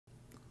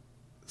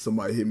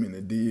somebody hit me in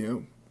the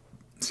DM,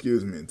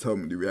 excuse me, and told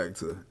me to react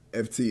to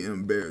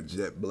FTM Bear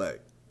Jet Black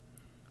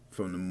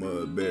from the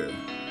Mud Bear.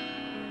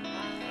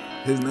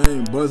 His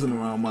name buzzing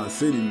around my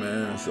city,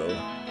 man, so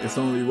it's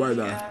only right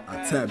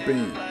I tap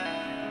in.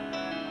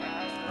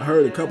 I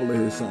heard a couple of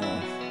his songs.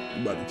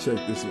 I'm about to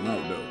check this one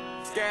out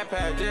though. Scat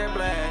pad, Jet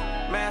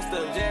Black,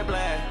 master Jet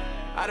Black.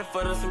 I done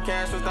footed some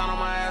cash, was down on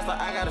my ass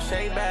like I got a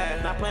shade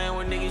bag. Not playing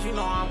with niggas, you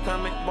know I'm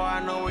coming. Boy, I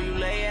know where you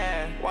lay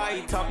at. Why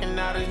you talking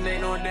out his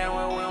name, knowing damn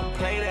well we don't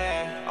play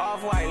that?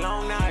 Off-white,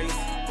 long nights,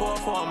 pour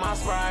for my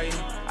Sprite.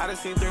 I done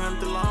seen 300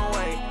 the long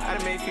way. I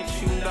done made 50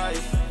 shooting dice.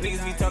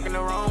 Niggas be talking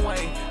the wrong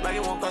way, like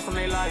it won't cost them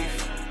their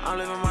life. I'm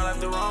living my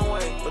life the wrong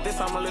way, but this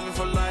time I'm living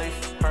for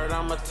life. Heard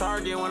I'm a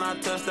target when I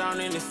touch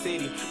down in the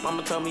city.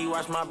 Mama told me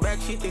watch my back,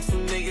 she thinks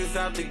some niggas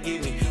out to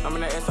get me. I'm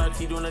in the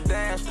SRT doing a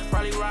dash,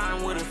 probably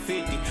riding with a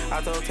 50.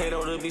 I told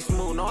Tato to be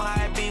smooth, know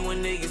how it be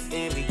when niggas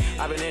envy.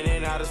 I been in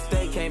and out of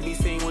state, can't be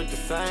seen with the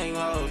same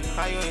hoes.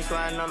 How you ain't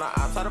sliding on the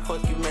ops, how the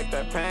fuck you make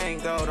that pain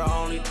go? The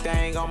only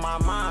thing on my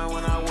mind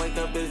when I wake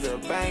up is a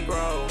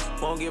bankroll.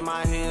 Won't get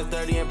my hands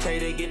dirty and pay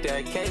to get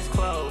that case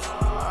closed.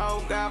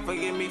 Oh God,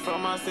 forgive me for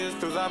my sins,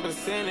 cause I've been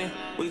sinning.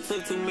 We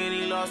took too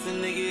many losses,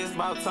 nigga, it's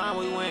about time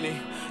we winning.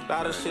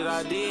 Lot of shit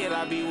I did,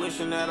 I be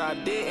wishing that I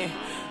didn't.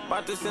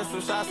 About to send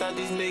some shots at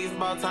these niggas,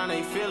 about time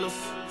they feel us.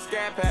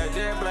 Scat pad,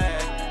 Jet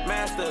Black,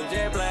 master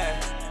Jet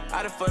Black.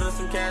 I done footed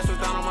some cash, was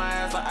down on my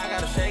ass like I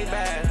got a shade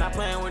bag. Not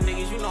playing with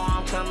niggas, you know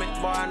I'm coming.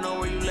 Boy, I know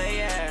where you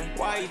lay at.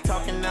 Why you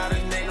talking out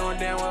his name, knowing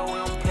damn well we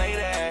don't play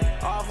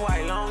that?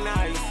 Off-white, long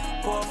nights,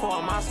 pour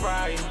for my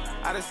Sprite.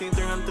 I done seen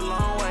 300 the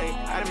long way.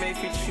 I done made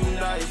 50 shooting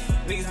dice.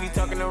 Niggas be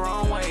talking the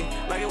wrong way,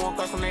 like it won't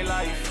cost them their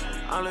life.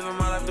 I'm living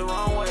my life the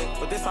wrong way,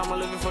 but this time I'm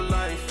living for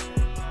life.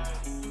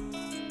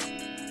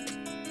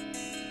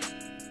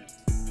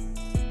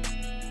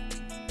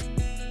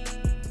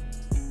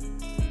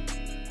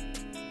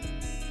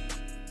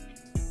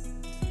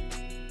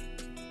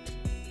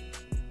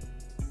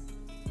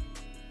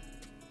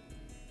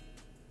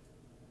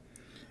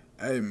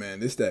 Hey man,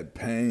 this that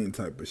pain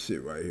type of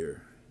shit right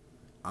here.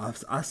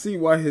 I see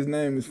why his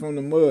name is from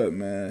the mud,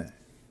 man.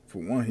 For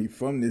one, he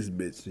from this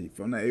bitch. He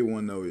from the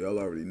 810. Y'all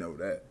already know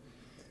that.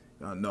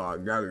 Y'all know I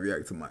gotta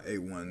react to my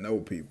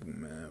 810 people,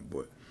 man.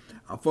 But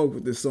I fuck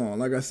with this song.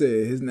 Like I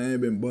said, his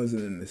name been buzzing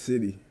in the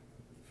city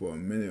for a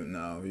minute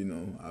now. You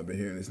know, I've been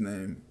hearing his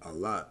name a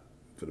lot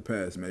for the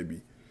past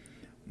maybe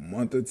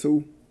month or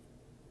two.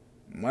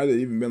 Might have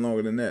even been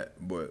longer than that.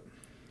 But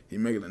he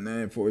making a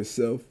name for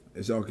himself.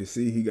 As y'all can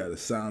see, he got a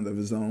sound of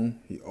his own.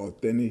 He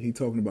authentic. He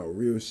talking about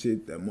real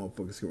shit that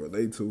motherfuckers can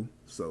relate to.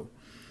 So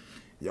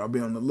y'all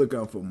be on the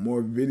lookout for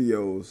more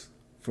videos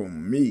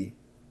from me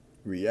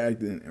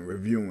reacting and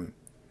reviewing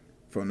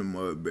from the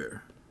Mud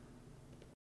Bear.